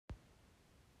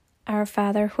Our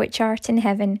Father, which art in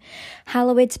heaven,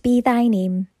 hallowed be thy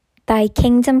name. Thy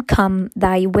kingdom come,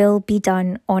 thy will be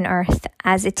done on earth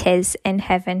as it is in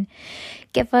heaven.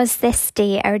 Give us this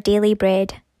day our daily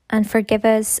bread, and forgive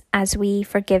us as we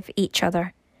forgive each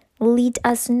other. Lead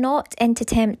us not into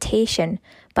temptation,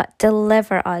 but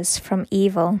deliver us from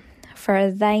evil.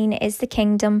 For thine is the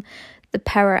kingdom, the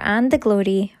power and the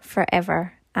glory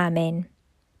forever. Amen.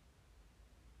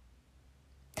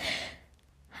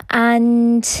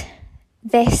 And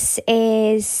this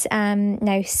is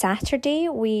now Saturday.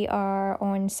 We are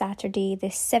on Saturday the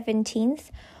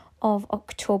 17th of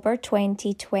October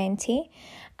 2020.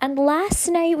 And last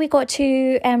night we got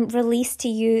to release to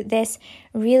you this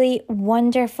really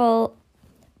wonderful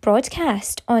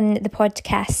broadcast on the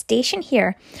podcast station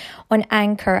here on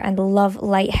Anchor and Love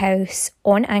Lighthouse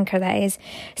on Anchor, that is.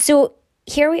 So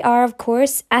here we are, of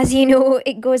course. As you know,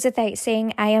 it goes without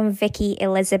saying, I am Vicky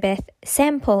Elizabeth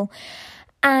Semple.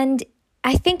 And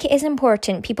I think it is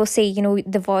important. People say,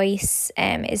 the voice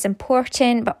is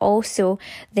important, but also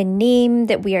the name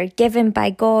that we are given by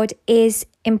God is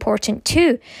important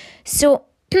too. So,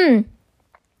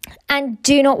 and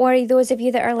do not worry, those of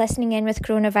you that are listening in with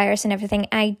coronavirus and everything,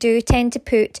 I do tend to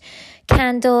put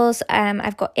candles.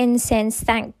 I've got incense,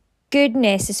 thank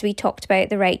goodness, as we talked about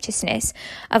the righteousness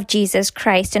of Jesus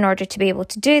Christ in order to be able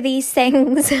to do these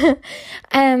things.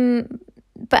 But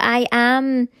I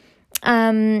am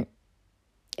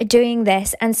doing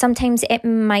this, and sometimes it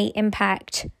might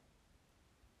impact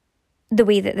the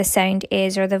way that the sound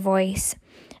is or the voice.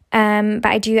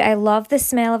 But I love the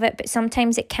smell of it, but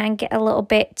sometimes it can get a little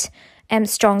bit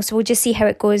strong. So we'll just see how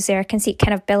it goes there. I can see it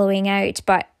kind of billowing out,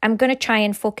 but I'm going to try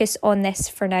and focus on this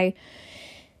for now.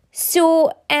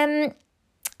 So,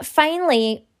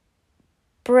 finally,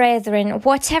 brethren,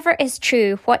 whatever is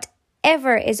true,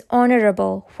 whatever is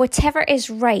honourable, whatever is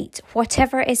right,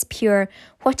 whatever is pure,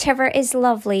 whatever is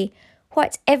lovely,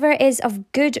 whatever is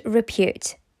of good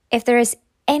repute, if there is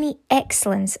any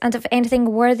excellence and of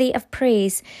anything worthy of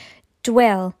praise,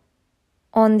 dwell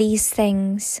on these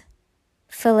things.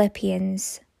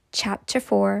 Philippians chapter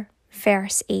 4,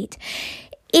 verse 8.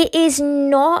 It is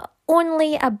not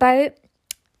only about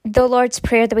the Lord's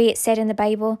Prayer, the way it's said in the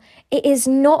Bible. It is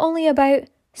not only about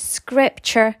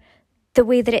scripture, the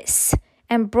way that it's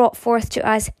brought forth to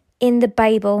us in the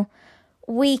Bible.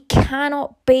 We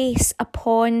cannot base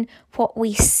upon what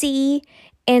we see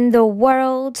in the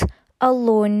world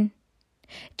alone.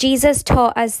 Jesus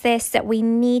taught us this, that we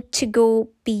need to go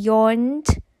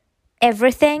beyond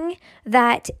everything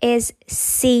that is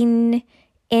seen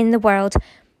in the world.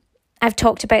 I've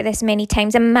talked about this many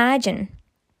times. Imagine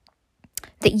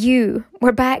that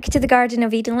we're back to the Garden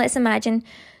of Eden. Let's imagine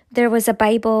there was a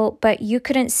Bible, but you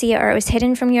couldn't see it, or it was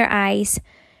hidden from your eyes.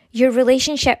 Your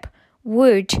relationship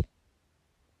would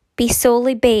be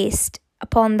solely based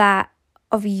upon that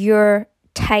of your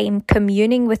time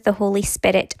communing with the Holy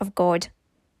Spirit of God.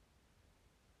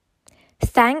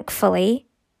 Thankfully,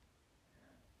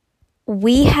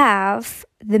 we have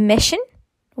the mission.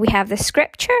 We have the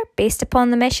scripture based upon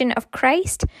the mission of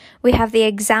Christ. We have the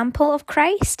example of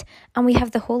Christ, and we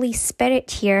have the Holy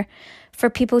Spirit here for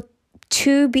people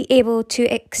to be able to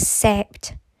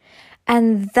accept.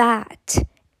 And that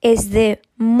is the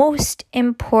most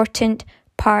important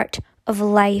part of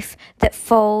life that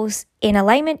falls in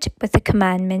alignment with the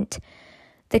commandment.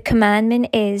 The commandment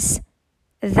is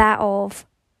that of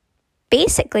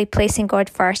basically placing God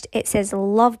first. It says,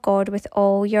 love God with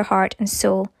all your heart and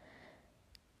soul.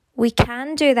 We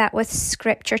can do that with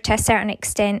scripture to a certain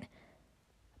extent,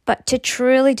 but to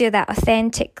truly do that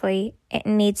authentically, it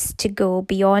needs to go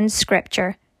beyond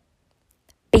scripture,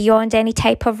 beyond any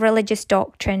type of religious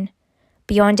doctrine,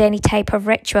 beyond any type of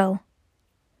ritual.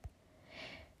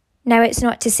 Now, it's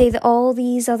not to say that all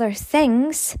these other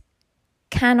things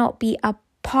cannot be a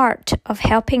part of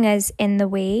helping us in the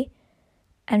way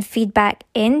and feed back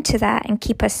into that and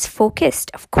keep us focused.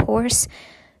 Of course,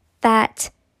 that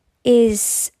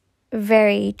is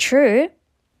very true.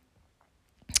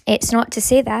 It's not to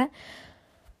say that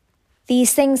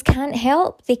these things can't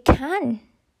help. They can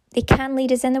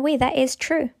lead us in the way. That is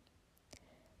true.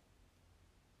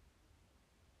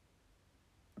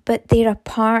 But they're a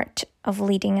part of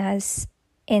leading us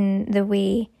in the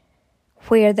way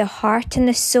where the heart and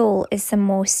the soul is the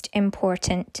most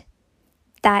important.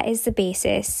 That is the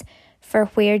basis for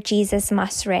where Jesus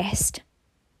must rest.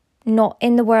 Not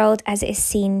in the world as it is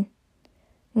seen,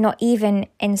 not even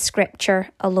in scripture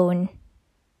alone.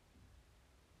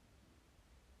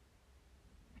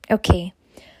 Okay,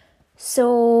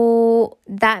 so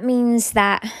that means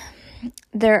that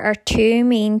there are two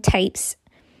main types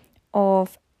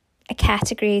of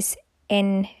categories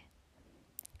in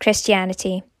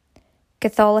Christianity,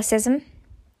 Catholicism,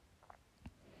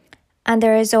 and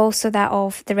there is also that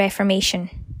of the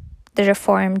Reformation, the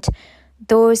Reformed,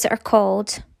 those that are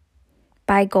called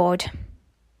by God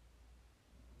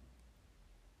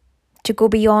to go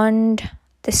beyond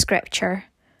the scripture,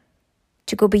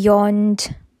 to go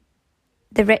beyond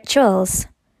the rituals.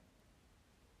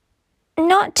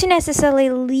 Not to necessarily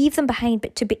leave them behind,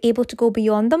 but to be able to go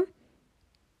beyond them.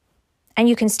 And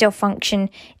you can still function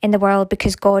in the world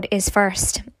because God is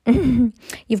first.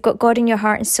 You've got God in your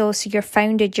heart and soul, so you're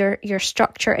founded, your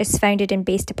structure is founded and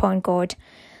based upon God.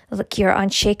 Look, you're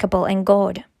unshakable in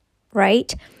God,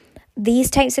 right?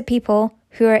 These types of people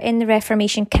who are in the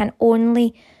Reformation can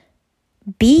only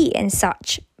be in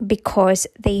such because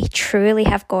they truly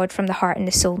have God from the heart and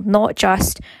the soul, not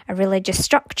just a religious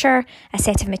structure, a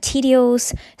set of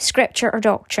materials, scripture or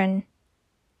doctrine.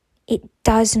 It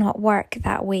does not work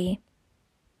that way.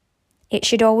 It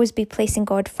should always be placing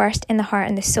God first in the heart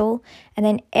and the soul, and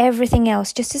then everything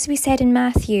else, just as we said in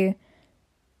Matthew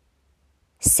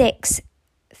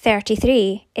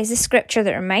 6:33, is a scripture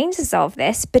that reminds us of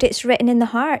this, but it's written in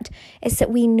the heart. It's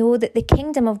that we know that the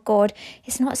kingdom of God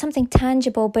is not something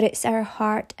tangible, but it's our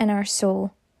heart and our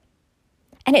soul.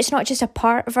 And it's not just a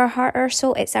part of our heart or our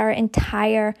soul, it's our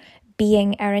entire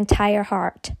being, our entire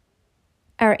heart,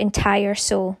 our entire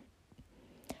soul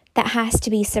that has to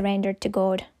be surrendered to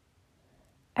God.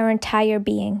 Our entire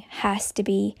being has to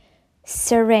be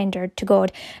surrendered to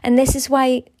God. And this is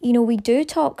why, we do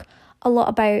talk a lot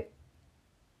about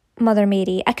Mother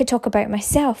Mary. I could talk about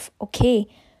myself, okay.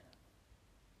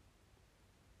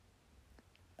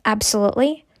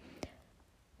 Absolutely.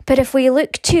 But if we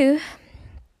look to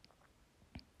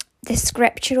the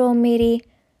scriptural Mary,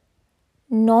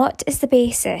 not as the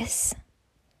basis,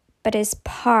 but as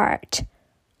part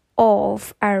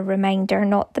of our reminder,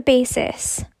 not the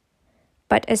basis,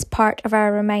 but as part of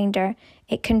our reminder,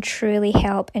 it can truly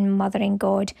help in mothering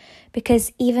God,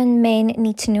 because even men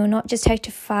need to know not just how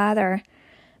to father,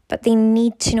 but they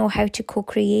need to know how to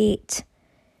co-create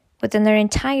within their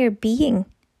entire being.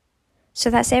 So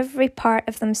that's every part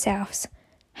of themselves,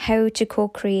 how to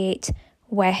co-create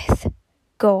with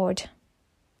God.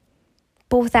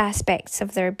 Both aspects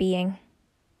of their being.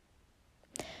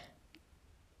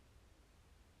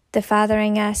 The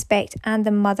fathering aspect and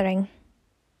the mothering.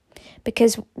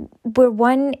 Because where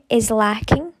one is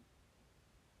lacking,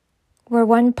 where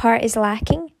one part is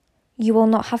lacking, you will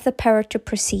not have the power to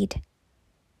proceed.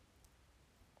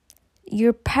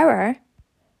 Your power,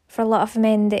 for a lot of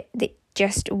men that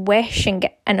just wish and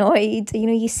get annoyed,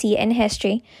 you see it in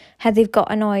history, how they've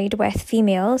got annoyed with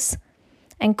females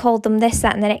and called them this,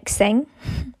 that and the next thing,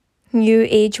 new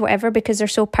age, whatever, because they're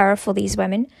so powerful, these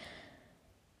women.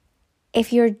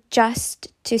 If you're just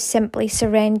to simply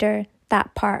surrender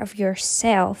that part of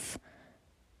yourself,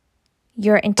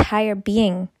 your entire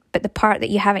being, but the part that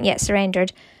you haven't yet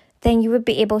surrendered, then you would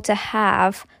be able to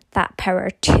have that power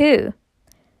too.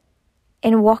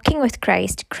 In walking with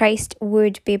Christ, Christ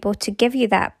would be able to give you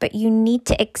that, but you need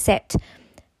to accept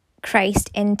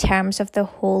Christ in terms of the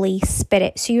Holy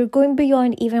Spirit. So you're going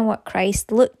beyond even what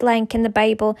Christ looked like in the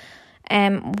Bible,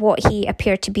 what he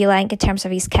appeared to be like in terms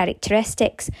of his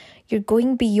characteristics. You're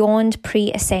going beyond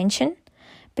pre-ascension.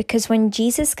 Because when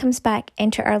Jesus comes back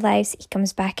into our lives, he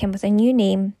comes back in with a new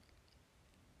name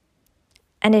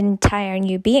and an entire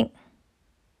new being.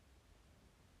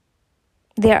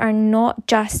 There are not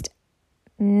just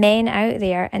men out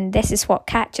there, and this is what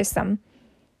catches them.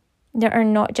 There are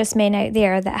not just men out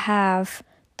there that have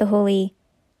the Holy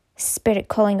Spirit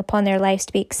calling upon their lives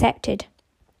to be accepted.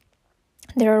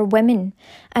 There are women,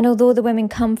 and although the women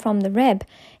come from the rib,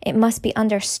 it must be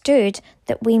understood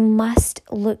that we must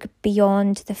look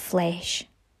beyond the flesh.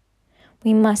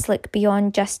 We must look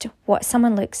beyond just what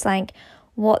someone looks like,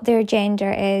 what their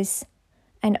gender is,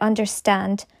 and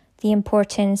understand the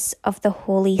importance of the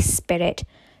Holy Spirit.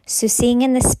 So seeing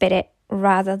in the Spirit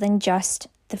rather than just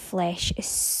the flesh is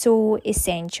so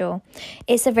essential.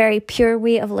 It's a very pure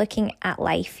way of looking at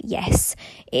life, yes.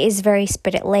 It is very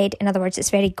Spirit-led. In other words, it's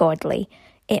very godly.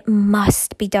 It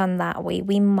must be done that way.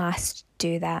 We must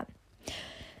do that.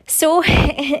 So,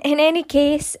 in any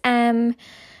case,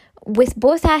 with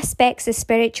both aspects, the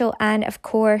spiritual and, of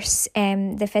course,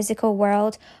 the physical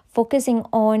world, focusing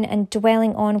on and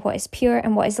dwelling on what is pure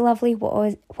and what is lovely,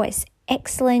 what is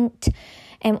excellent,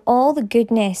 all the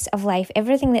goodness of life,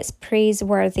 everything that's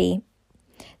praiseworthy,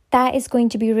 that is going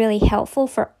to be really helpful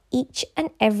for each and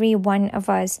every one of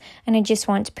us. And I just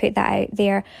want to put that out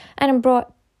there. And I'm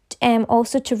brought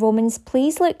also to Romans.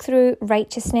 Please look through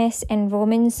righteousness in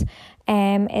Romans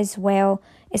as well.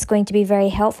 It's going to be very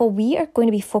helpful. We are going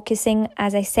to be focusing,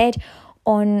 as I said,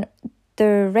 on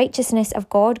the righteousness of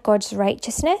God, God's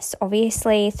righteousness,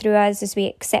 obviously through us as we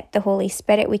accept the Holy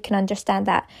Spirit, we can understand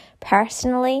that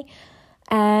personally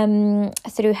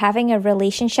through having a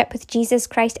relationship with Jesus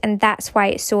Christ. And that's why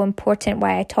it's so important,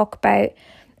 why I talk about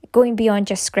going beyond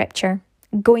just scripture,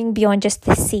 going beyond just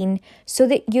the scene, so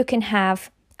that you can have,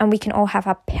 and we can all have,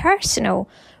 a personal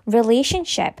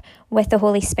relationship with the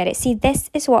Holy Spirit. See, this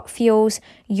is what fuels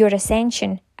your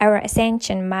ascension, our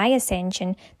ascension, my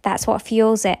ascension. That's what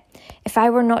fuels it. If I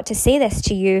were not to say this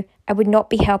to you, I would not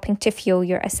be helping to fuel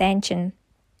your ascension.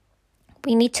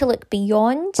 We need to look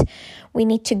beyond. We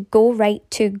need to go right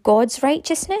to God's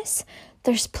righteousness.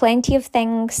 There's plenty of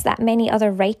things that many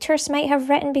other writers might have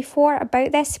written before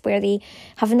about this where they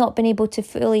have not been able to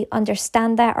fully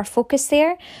understand that or focus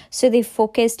there. So they've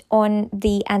focused on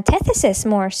the antithesis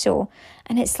more so.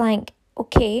 And it's like,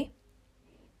 okay,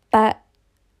 but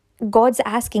God's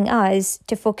asking us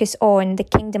to focus on the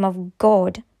kingdom of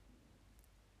God,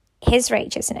 his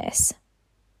righteousness.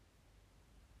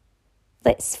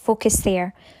 Let's focus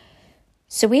there.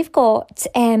 So we've got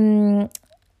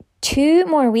 2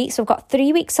 more weeks. We've got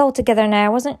 3 weeks altogether now. I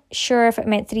wasn't sure if it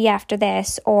meant 3 after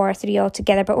this or 3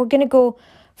 altogether, but we're going to go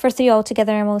for 3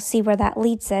 altogether and we'll see where that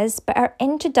leads us. But our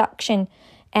introduction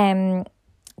to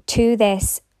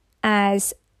this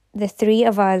as the 3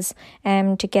 of us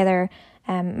together,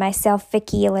 myself,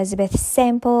 Vicky, Elizabeth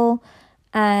Semple,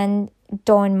 and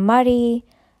Dawn Murray,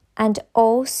 and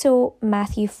also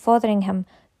Matthew Fotheringham,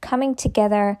 coming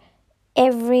together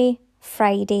every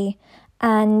Friday,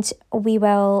 and we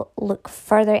will look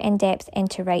further in depth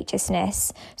into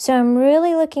righteousness. So I'm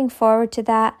really looking forward to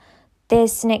that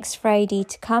this next Friday.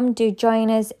 To come, do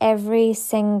join us every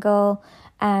single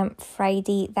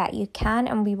Friday that you can,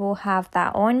 and we will have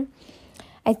that on.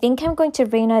 I think I'm going to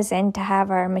rein us in to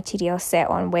have our material set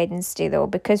on Wednesday though,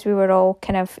 because we were all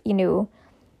kind of,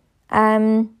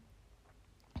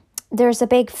 there's a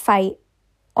big fight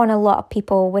on a lot of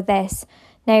people with this.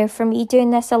 Now, for me doing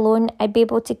this alone, I'd be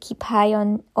able to keep high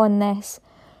on this.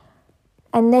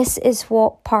 And this is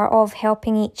what part of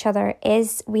helping each other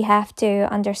is. We have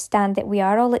to understand that we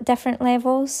are all at different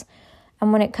levels.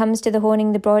 And when it comes to the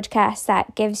Honing the Broadcast,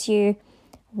 that gives you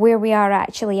where we are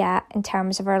actually at in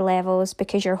terms of our levels,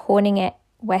 because you're honing it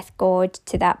with God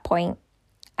to that point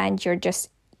and you're just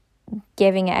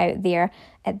giving it out there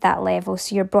at that level.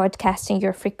 So you're broadcasting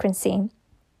your frequency.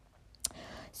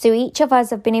 So each of us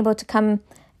have been able to come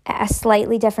at a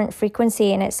slightly different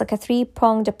frequency, and it's like a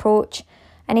 3-pronged approach.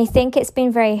 And I think it's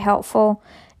been very helpful.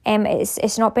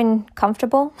 It's not been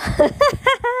comfortable.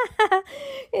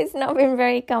 It's not been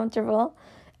very comfortable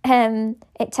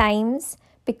at times,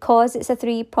 because it's a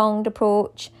 3-pronged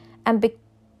approach and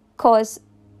because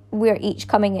we're each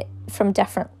coming from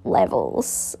different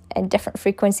levels and different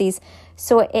frequencies.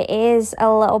 So it is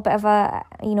a little bit of a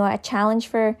challenge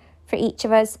for each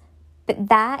of us. But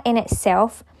that in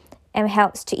itself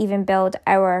helps to even build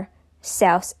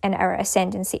ourselves and our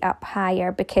ascendancy up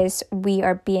higher, because we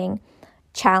are being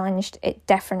challenged at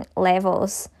different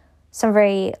levels. Some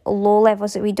very low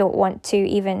levels that we don't want to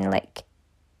even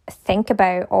think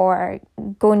about or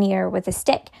go near with a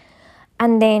stick.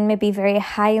 And then maybe very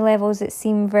high levels that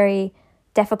seem very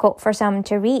difficult for some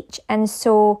to reach. And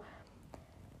so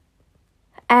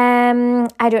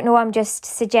I don't know, I'm just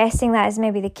suggesting that is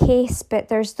maybe the case, but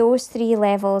there's those 3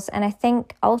 levels. And I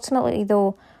think ultimately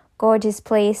though, God has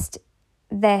placed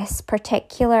this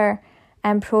particular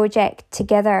project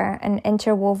together and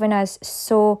interwoven us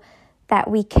so that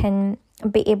we can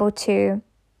be able to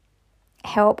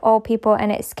help all people,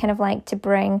 and it's kind of like to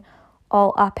bring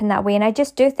all up in that way. And I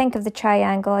just do think of the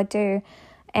triangle, I do,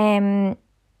 and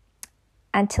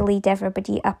to lead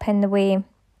everybody up in the way.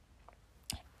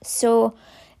 So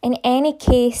in any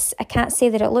case, I can't say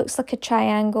that it looks like a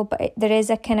triangle, but there is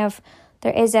a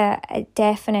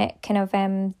definite kind of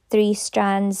 3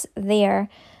 strands there,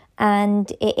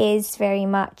 and it is very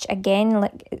much, again,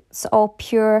 it's all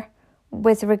pure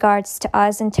with regards to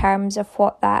us in terms of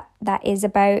what that is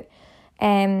about.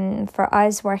 For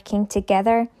us working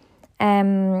together,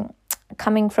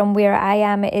 coming from where I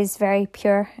am, it is very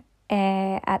pure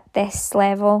at this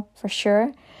level for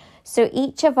sure. So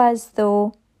each of us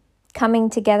though, coming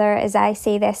together, as I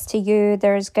say this to you,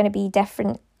 there's going to be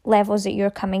different levels that you're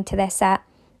coming to this at,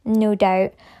 no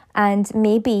doubt. And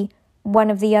maybe one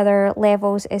of the other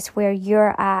levels is where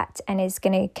you're at and is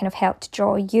going to kind of help to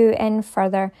draw you in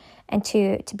further and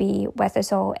to be with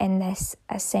us all in this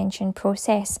ascension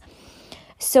process.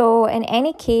 So in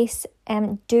any case,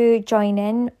 do join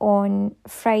in on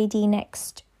Friday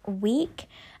next week,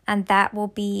 and that will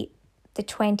be the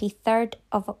 23rd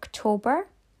of October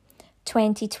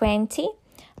 2020.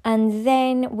 And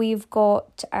then we've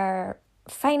got our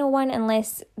final one,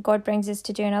 unless God brings us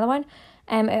to do another one.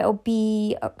 It'll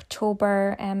be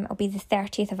October, it'll be the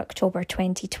 30th of October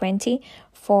 2020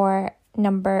 for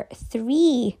number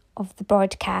 3 of the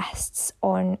broadcasts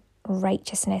on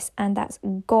righteousness, and that's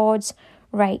God's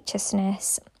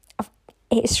righteousness.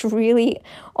 It's really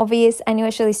obvious. I know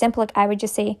it's really simple. Like, I would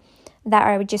just say that, or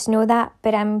I would just know that,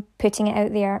 but I'm putting it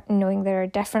out there knowing there are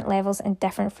different levels and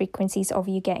different frequencies of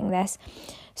you getting this.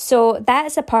 So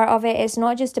that's a part of it. It's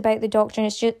not just about the doctrine.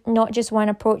 It's just not just one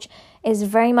approach. It's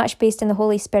very much based in the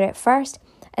Holy Spirit first,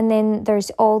 and then there's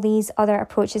all these other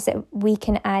approaches that we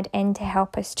can add in to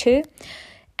help us too.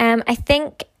 I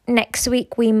think next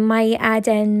week we might add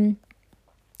in,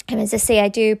 as I say, I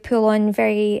do pull on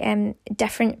very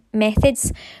different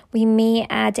methods. We may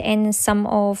add in some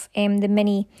of the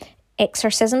mini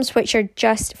exorcisms, which are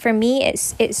just, for me,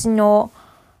 it's not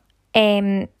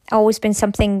always been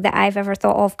something that I've ever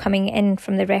thought of coming in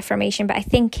from the Reformation, but I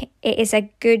think it is a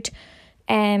good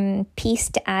piece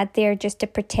to add there just to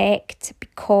protect,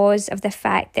 because of the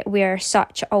fact that we're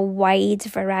such a wide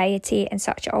variety and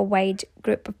such a wide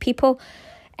group of people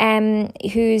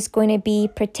who's going to be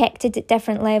protected at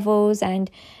different levels, and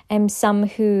some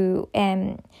who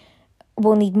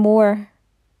will need more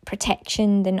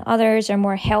protection than others, or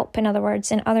more help, in other words,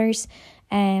 than others.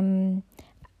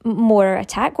 More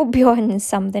attack will be on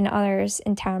some than others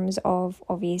in terms of,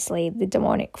 obviously, the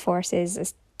demonic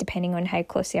forces, depending on how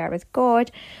close they are with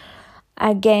God.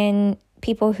 Again,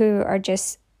 people who are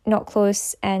just not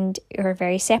close and who are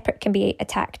very separate can be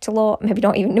attacked a lot, maybe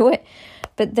not even know it.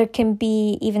 But there can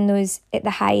be even those at the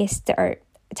highest that are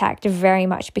attacked very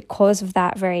much because of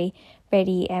that very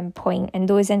point, and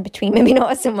those in between maybe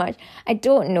not so much. I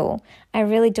don't know. I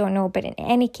really don't know. But in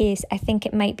any case, I think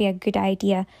it might be a good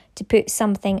idea to put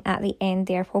something at the end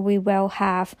there where we will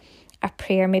have a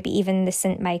prayer, maybe even the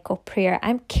St. Michael prayer.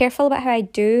 I'm careful about how I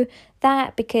do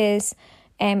that because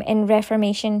in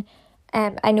Reformation,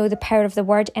 I know the power of the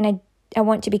word, and I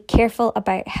want to be careful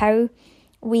about how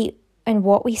we and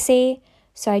what we say.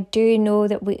 So I do know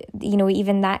that we,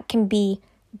 even that can be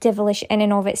devilish in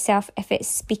and of itself if it's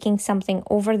speaking something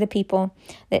over the people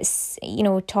that's,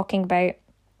 talking about,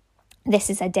 this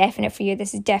is a definite for you,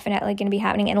 this is definitely going to be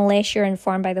happening, unless you're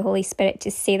informed by the Holy Spirit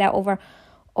to say that over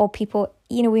all people.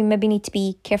 We maybe need to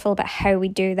be careful about how we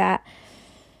do that.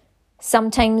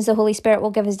 Sometimes the Holy Spirit will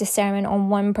give us discernment on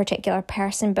one particular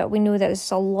person, but we know that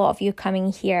there's a lot of you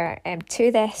coming here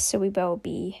to this, so we will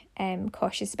be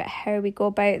cautious about how we go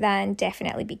about that, and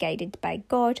definitely be guided by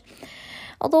God.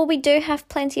 Although we do have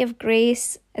plenty of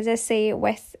grace, as I say,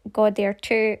 with God there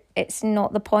too. It's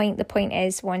not the point. The point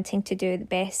is wanting to do the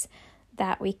best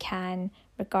that we can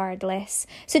regardless.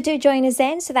 So do join us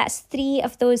then. So that's 3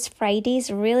 of those Fridays.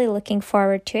 Really looking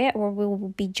forward to it, where we will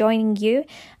be joining you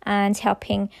and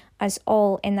helping us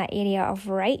all in that area of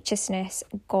righteousness,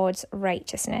 God's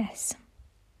righteousness.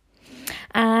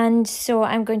 And so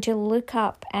I'm going to look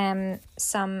up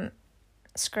some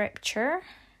scripture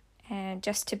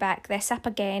just to back this up.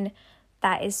 Again,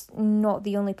 that is not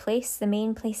the only place. The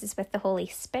main place is with the Holy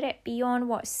Spirit, beyond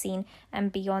what's seen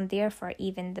and beyond, therefore,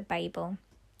 even the Bible,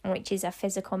 which is a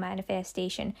physical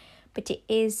manifestation. But it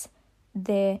is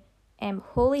the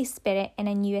Holy Spirit in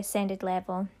a new ascended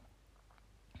level.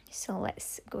 So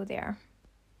let's go there.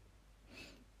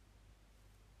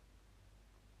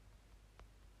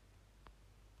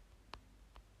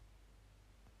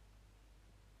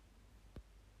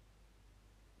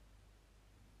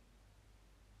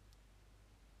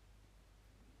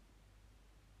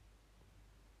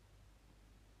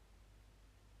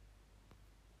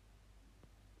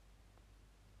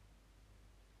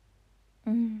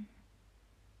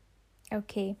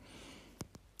 Okay.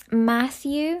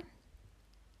 Matthew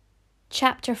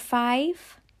chapter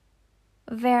 5,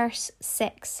 verse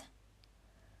 6.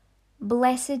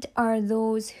 Blessed are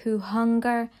those who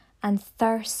hunger and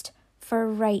thirst for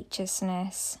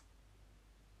righteousness,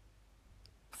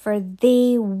 for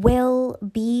they will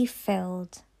be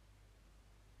filled.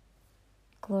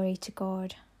 Glory to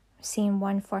God. I'm seeing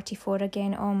 144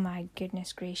 again. Oh my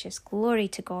goodness gracious. Glory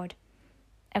to God.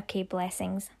 Okay,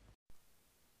 blessings.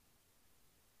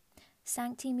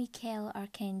 Sancti Michael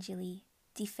Arcangeli,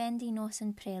 defendi nos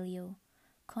in prelio,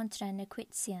 contra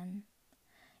nequitiam,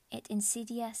 et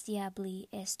insidias diaboli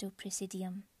esto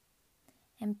presidium.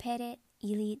 Imperet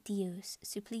ili Deus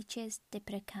supplices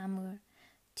deprecamur,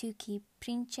 tu qui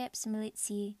princeps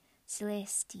militiae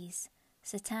celestis,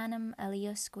 Satanam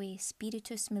aliosque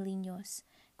spiritus malignos,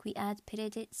 qui ad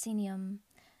peredit sinium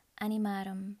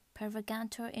animarum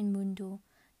pervagantur in mundo,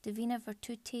 divina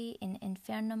virtute in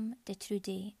infernum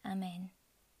detrude. Amen.